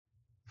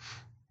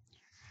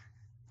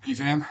Hey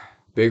fam,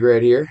 Big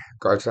Red here,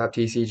 GuardStop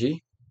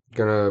TCG.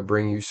 Gonna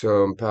bring you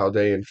some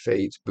Paldean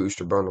Fates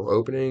booster bundle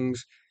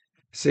openings,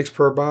 6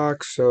 per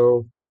box,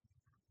 so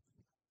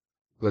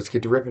let's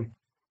get to ripping.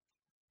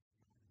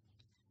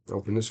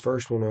 Open this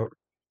first one up.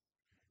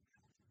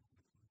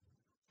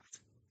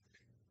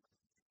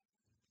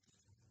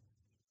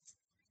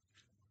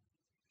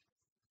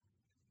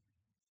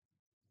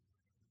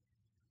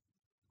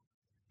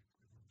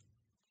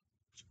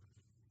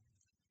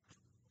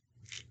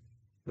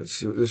 Let's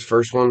see what this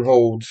first one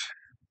holds.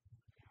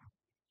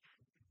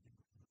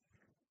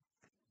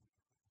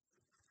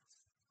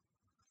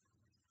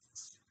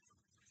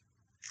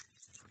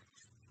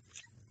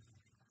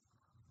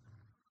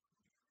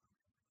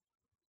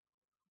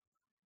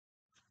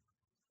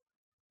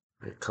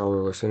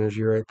 Colorless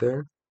energy right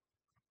there.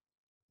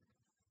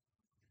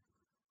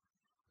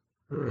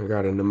 I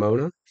got a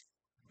Nemona,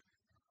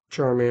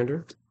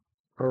 Charmander,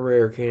 a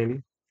Rare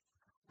Candy,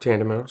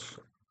 Tandemaus,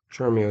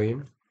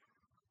 Charmeleon,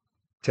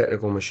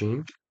 Technical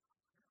Machine,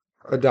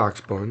 a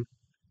Doxbun.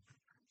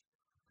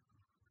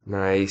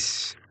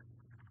 Nice.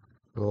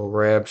 Little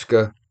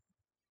Rabska,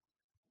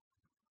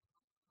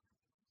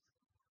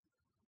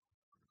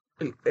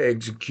 an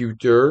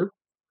Executor,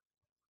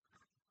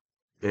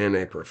 and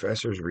a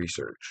Professor's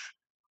Research.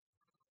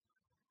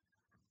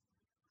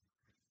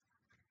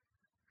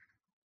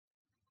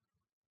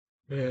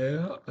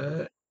 Yeah,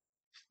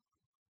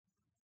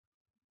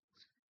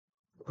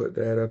 put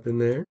that up in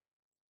there.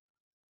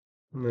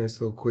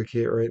 Nice little quick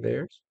hit right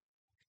there.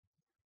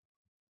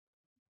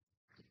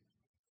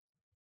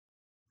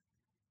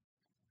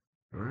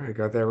 All right,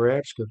 got that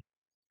wraps. Go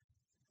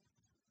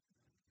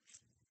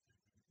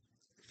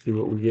see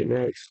what we get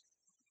next.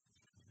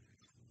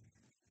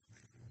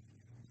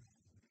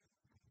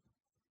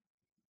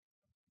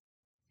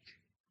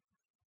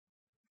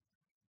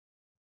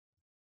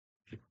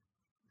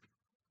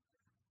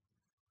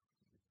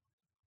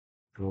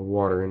 A little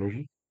water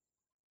energy.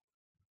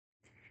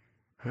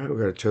 All right, we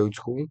got a Toad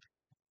School,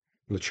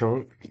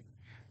 Lechonk,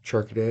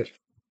 Charcadet,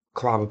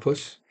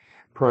 Clavipus,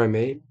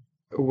 Primate,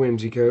 a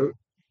Whimsicott,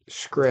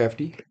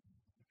 Scrafty,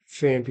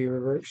 Phanpy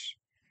Reverse,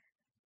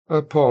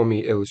 a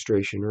Palmy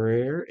Illustration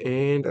Rare,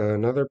 and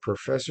another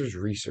Professor's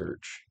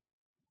Research.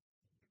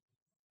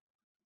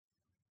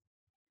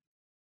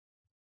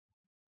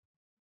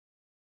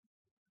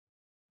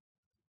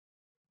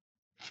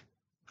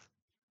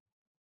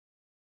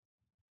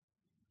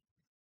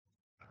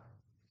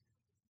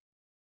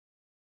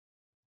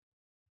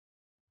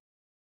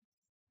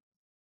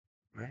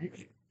 All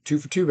right, 2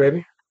 for 2,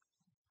 baby.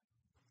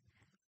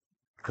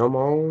 Come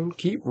on,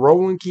 keep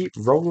rolling.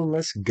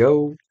 Let's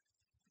go.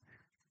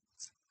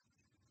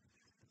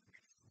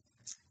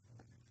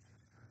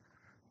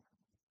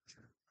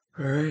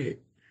 All right,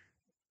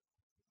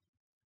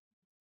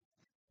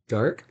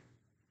 Dark.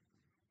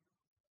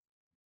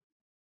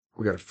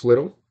 We got a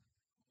Flittle,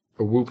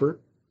 a Wooper,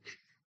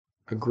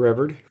 a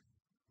Grevard,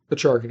 a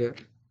Charcadet,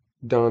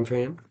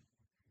 Donphan,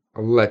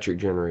 Electric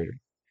Generator,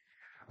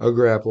 a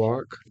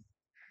Graplock,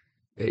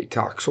 a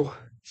Toxel,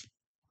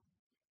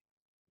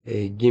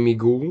 a Gimme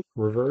Ghoul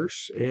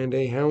Reverse, and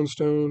a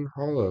Houndstone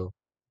Hollow.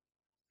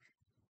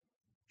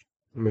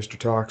 Mr.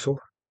 Toxel,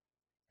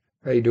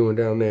 how you doing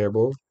down there,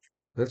 boy?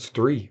 That's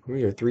 3.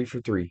 We are 3 for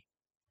 3.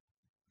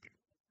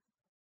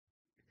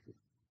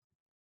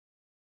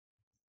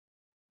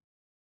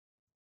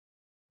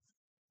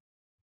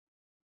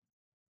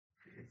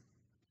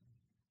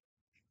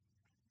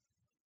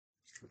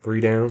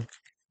 Three down,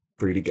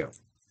 3 to go.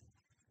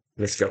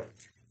 Let's go.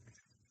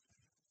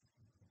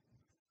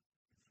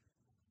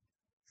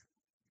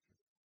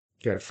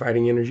 Got a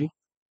Fighting Energy.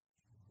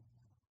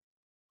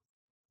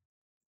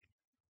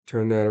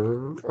 Turn that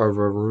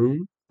over a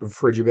room. A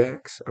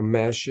Frigibax, a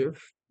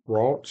Mastiff,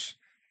 Ralts,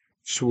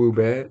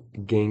 Swoobat,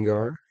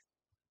 Gengar,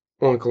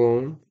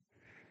 Oinkologne,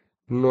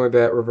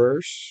 Noibat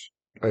Reverse,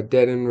 a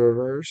Deaden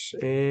Reverse,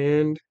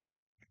 and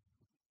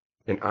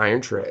an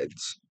Iron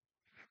Treads.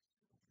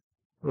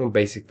 A little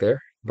basic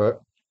there, but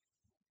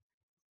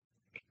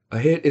a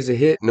hit is a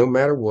hit no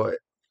matter what.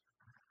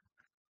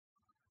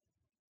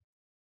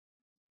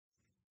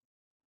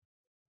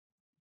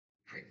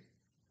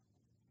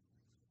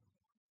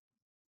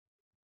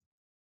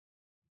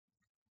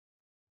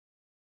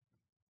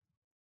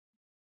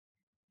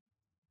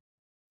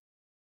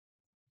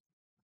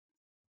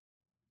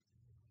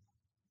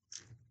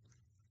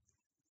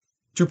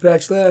 Two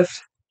packs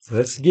left.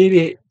 Let's get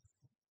it.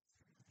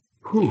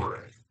 Whew.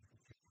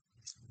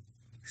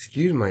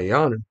 Excuse my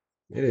yawning.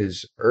 It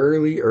is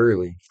early.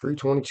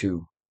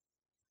 3:22.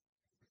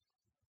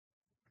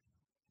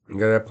 We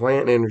got that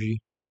plant energy.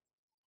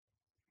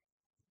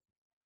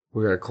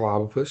 We got a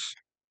Clobbopus,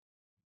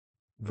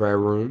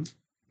 Viroom,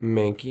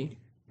 Mankey,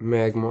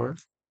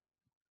 Magmar,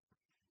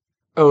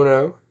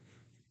 Ono,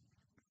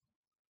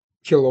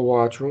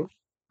 Kilowattrel,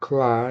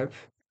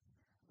 Clive,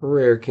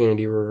 Rare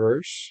Candy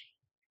Reverse,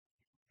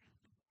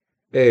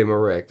 a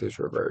Maractus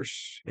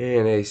Reverse,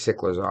 and a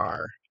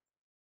Cyclizar.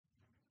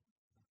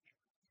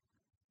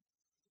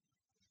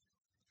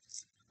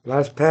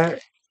 Last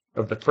pack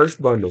of the first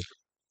bundle.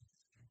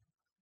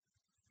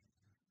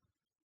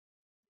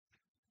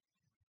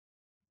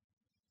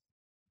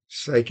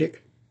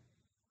 Psychic.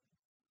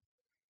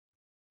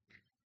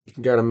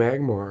 Got a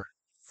Magmar.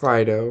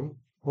 Fido.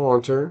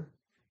 Haunter.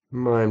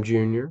 Mime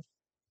Jr.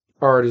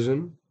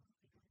 Artisan.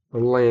 A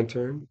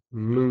Lantern.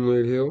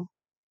 Moonlit Hill.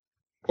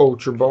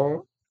 Ultra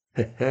Ball.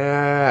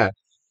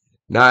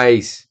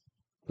 Nice.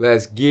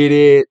 Let's get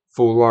it.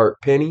 Full art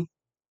Penny.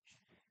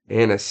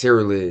 And a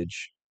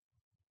Cyrilage.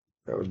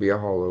 That would be a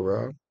holo,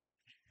 Rob.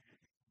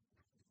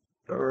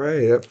 All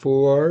right, that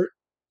full art.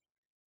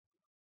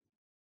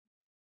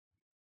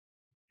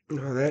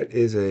 Oh, that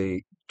is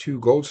a 2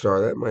 gold star.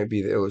 That might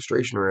be the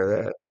illustration rare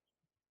of that.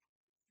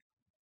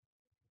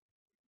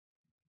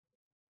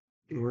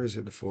 Where is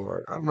it, the full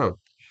art? I don't know.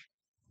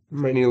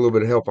 Might need a little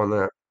bit of help on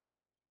that.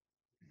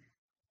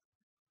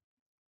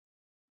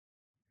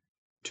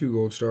 2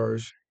 gold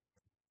stars.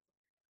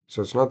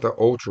 So it's not the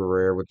ultra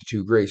rare with the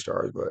 2 gray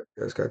stars, but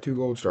it's got 2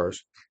 gold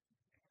stars.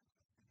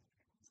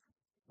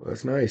 Well,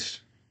 that's nice.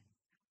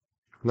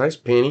 Nice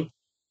penny.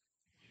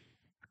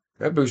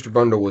 That booster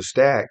bundle was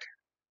stacked.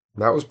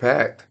 That was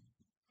packed,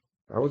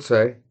 I would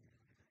say.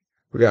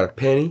 We got a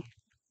penny.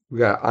 We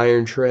got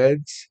iron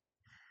treads.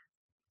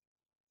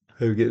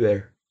 How do we get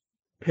there?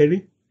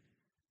 Penny.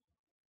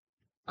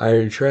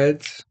 Iron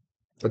treads.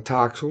 A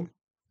toxel.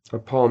 A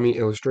palmy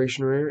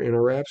illustration rare, and a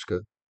Rapska.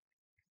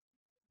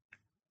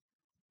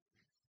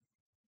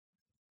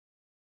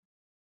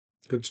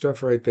 Good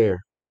stuff right there.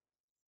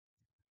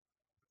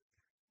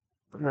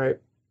 All right.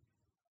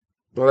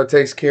 Well, that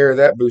takes care of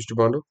that booster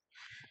bundle.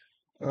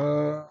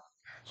 Uh,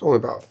 it's only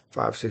about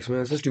 5, 6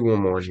 minutes. Let's do one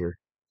more in here.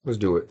 Let's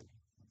do it.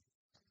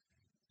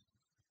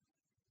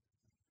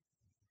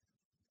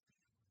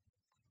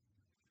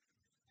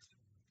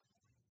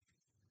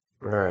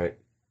 All right.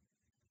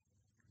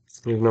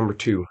 Here's number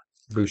 2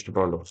 booster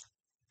bundles.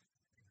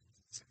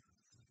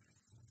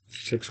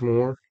 6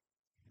 more.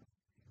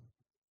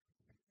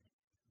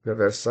 Got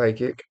that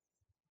Psychic.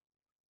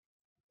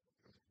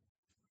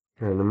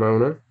 And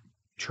Nimona.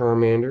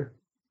 Charmander.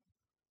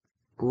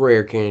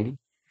 Rare Candy.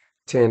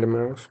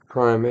 Tandemaus.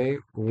 Primate.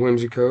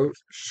 Whimsicott.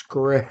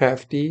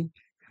 Scrafty.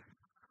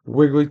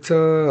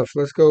 Wigglytuff.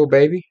 Let's go,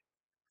 baby.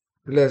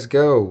 Let's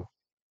go.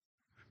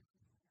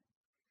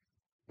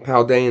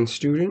 Paldean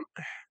Student.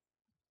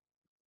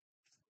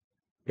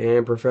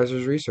 And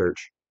Professor's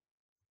Research.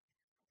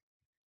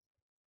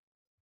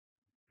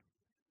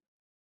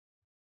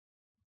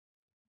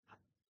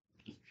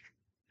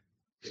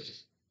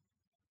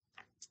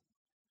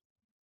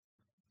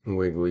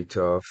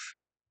 Wigglytuff.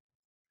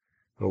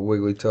 A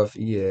Wigglytuff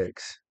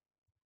EX.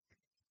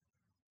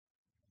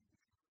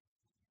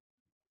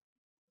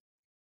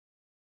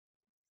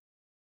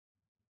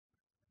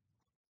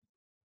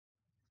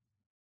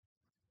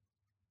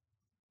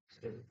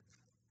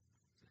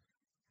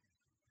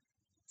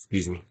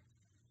 Excuse me.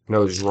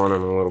 Nose is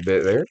running a little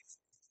bit there.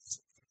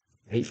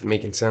 I hate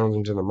making sounds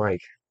into the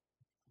mic.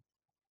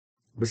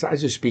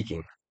 Besides just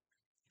speaking,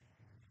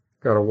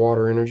 got a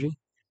Water Energy.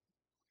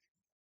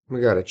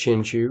 We got a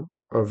Chinchou,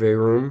 a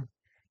Varum,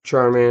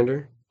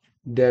 Charmander,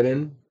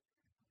 Deaden,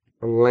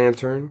 a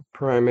Lantern,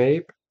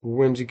 Primeape,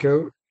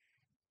 Whimsicott,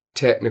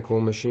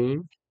 Technical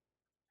Machine.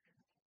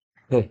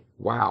 Hey,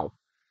 wow.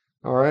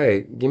 All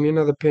right, give me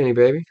another penny,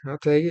 baby. I'll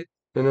take it.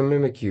 And a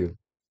Mimikyu.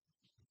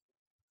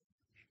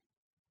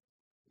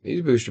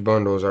 These booster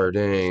bundles are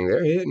dang,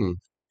 they're hitting.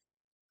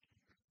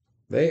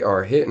 They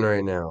are hitting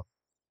right now.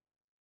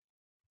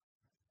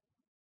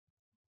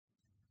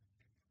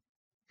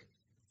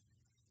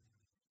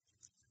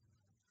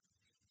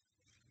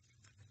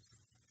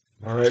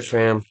 All right,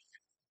 fam.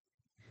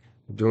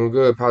 Doing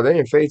good.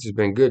 Paldean Fates has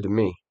been good to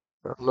me.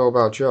 I don't know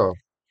about y'all.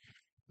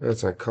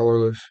 That's a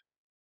colorless.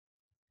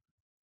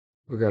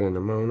 We got a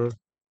Nimona.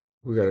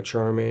 We got a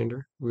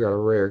Charmander. We got a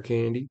Rare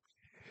Candy.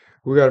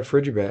 We got a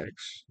Frigibax.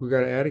 We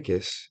got an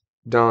Atticus.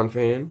 Don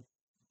Fan.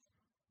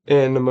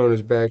 And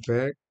Nimona's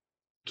Backpack.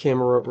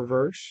 Camerupt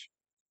Reverse.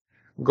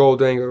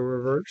 Goldango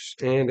Reverse.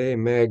 And a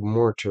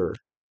Magmortar.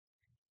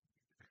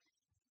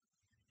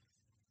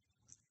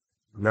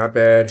 Not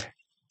bad.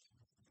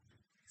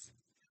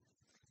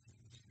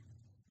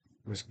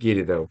 Let's get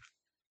it, though.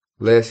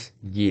 Let's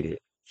get it.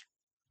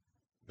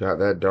 Got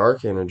that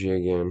dark energy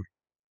again.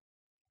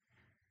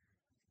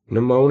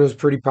 Nimona's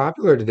pretty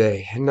popular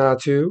today.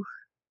 Natu.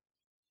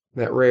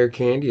 That Rare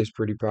Candy is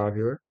pretty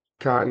popular.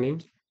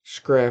 Cottony.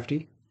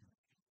 Scrafty.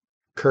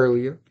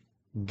 Curlia.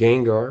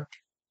 Gengar.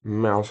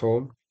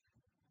 Mousehold.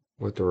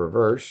 With the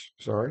reverse.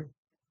 Sorry.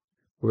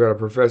 We got a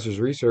Professor's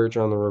Research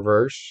on the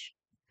reverse.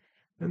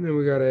 And then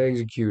we got an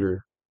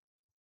Executor.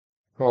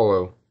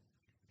 Hollow.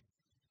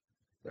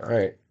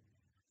 Alright.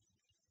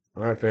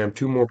 Alright, fam.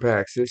 2 more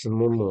packs. This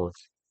and one more.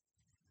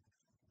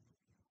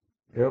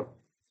 Yep.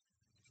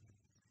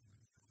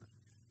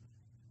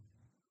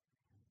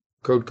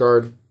 Code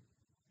card.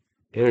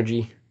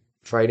 Energy.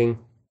 Fighting.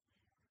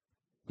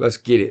 Let's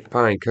get it.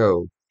 Pine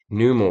Code.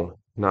 Numal.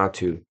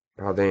 Natu.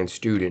 Paldean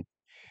Student.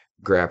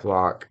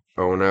 Graplock.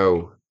 Oh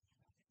no.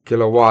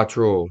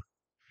 Kilowattrel.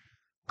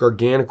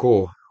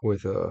 Garganical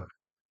with a.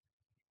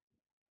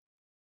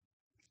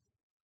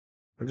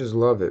 I just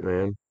love it,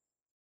 man.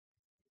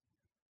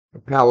 A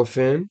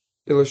Palafin.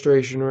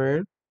 illustration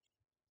rare,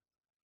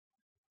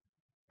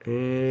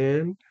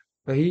 and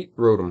a heat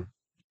rotom.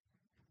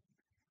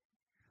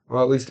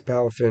 Well, at least the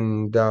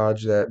Palafin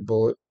dodged that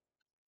bullet.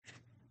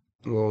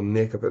 A little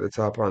nick up at the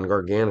top on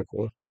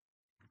Garganical.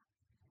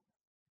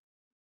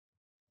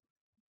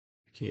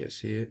 Can't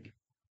see it.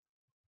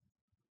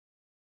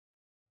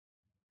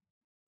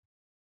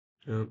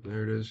 Oh,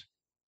 there it is.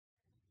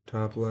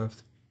 Top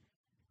left.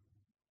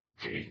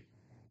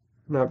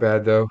 Not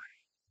bad though.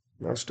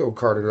 I'll still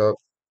card it up,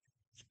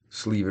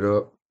 sleeve it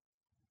up,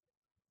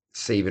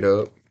 save it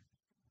up.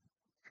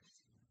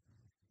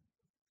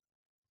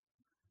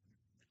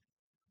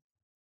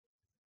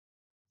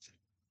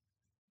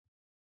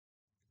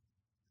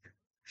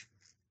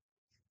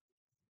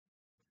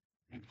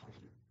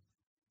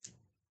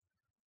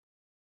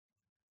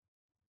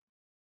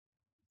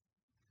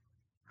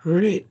 All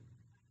right,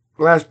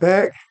 last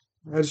pack.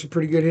 Had some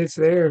pretty good hits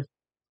there.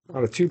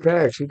 Out of 2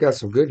 packs, we got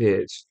some good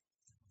hits.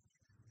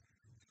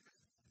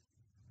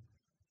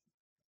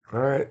 All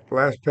right,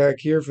 last pack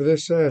here for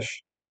this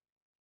sesh.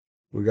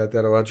 We got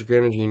that electric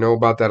energy. You know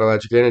about that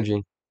electric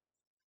energy.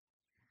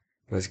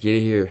 Let's get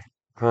it here.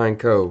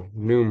 Pineco,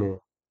 Numal,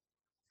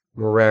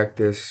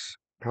 Maractus,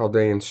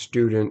 Paldean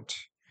Student,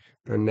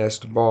 a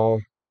Nest Ball,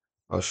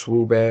 a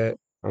Swoobat,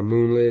 a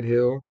Moonlit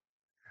Hill,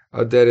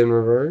 a Dead in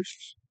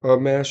Reverse, a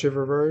Massive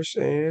Reverse,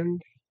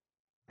 and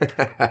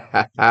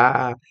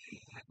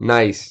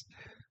nice.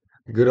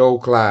 Good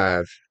old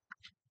Clive.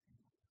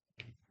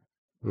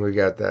 We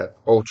got that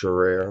ultra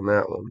rare on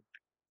that one.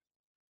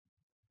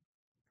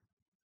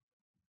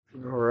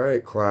 All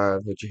right,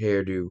 Clive, what your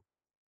hair do?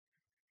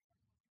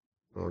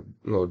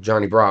 Little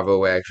Johnny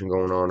Bravo action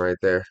going on right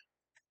there.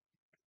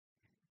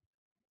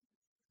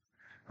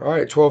 All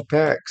right, 12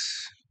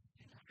 packs.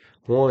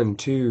 One,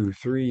 two,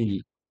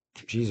 three.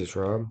 Jesus,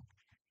 Rob.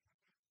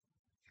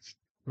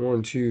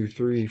 1, 2,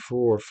 3,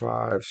 4,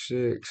 5,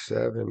 6,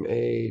 7,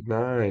 8,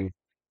 9.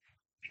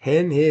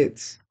 10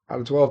 hits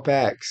out of 12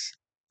 packs.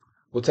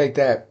 We'll take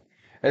that.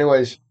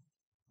 Anyways,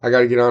 I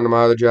got to get on to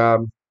my other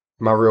job,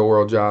 my real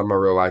world job, my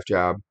real life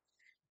job.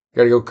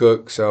 Got to go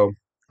cook. So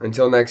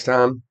until next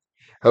time,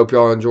 hope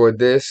y'all enjoyed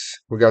this.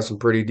 We got some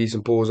pretty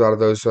decent pulls out of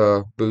those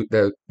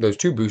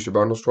 2 booster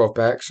bundles, 12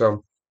 packs.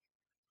 So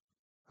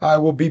I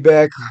will be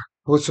back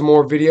with some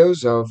more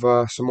videos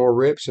of some more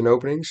rips and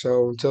openings.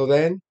 So until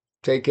then,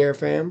 take care,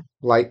 fam.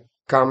 Like,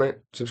 comment,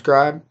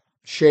 subscribe,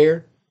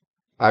 share.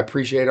 I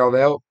appreciate all the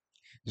help.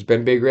 It's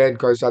been Big Red,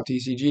 Cardstop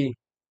TCG.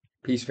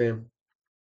 Peace, fam.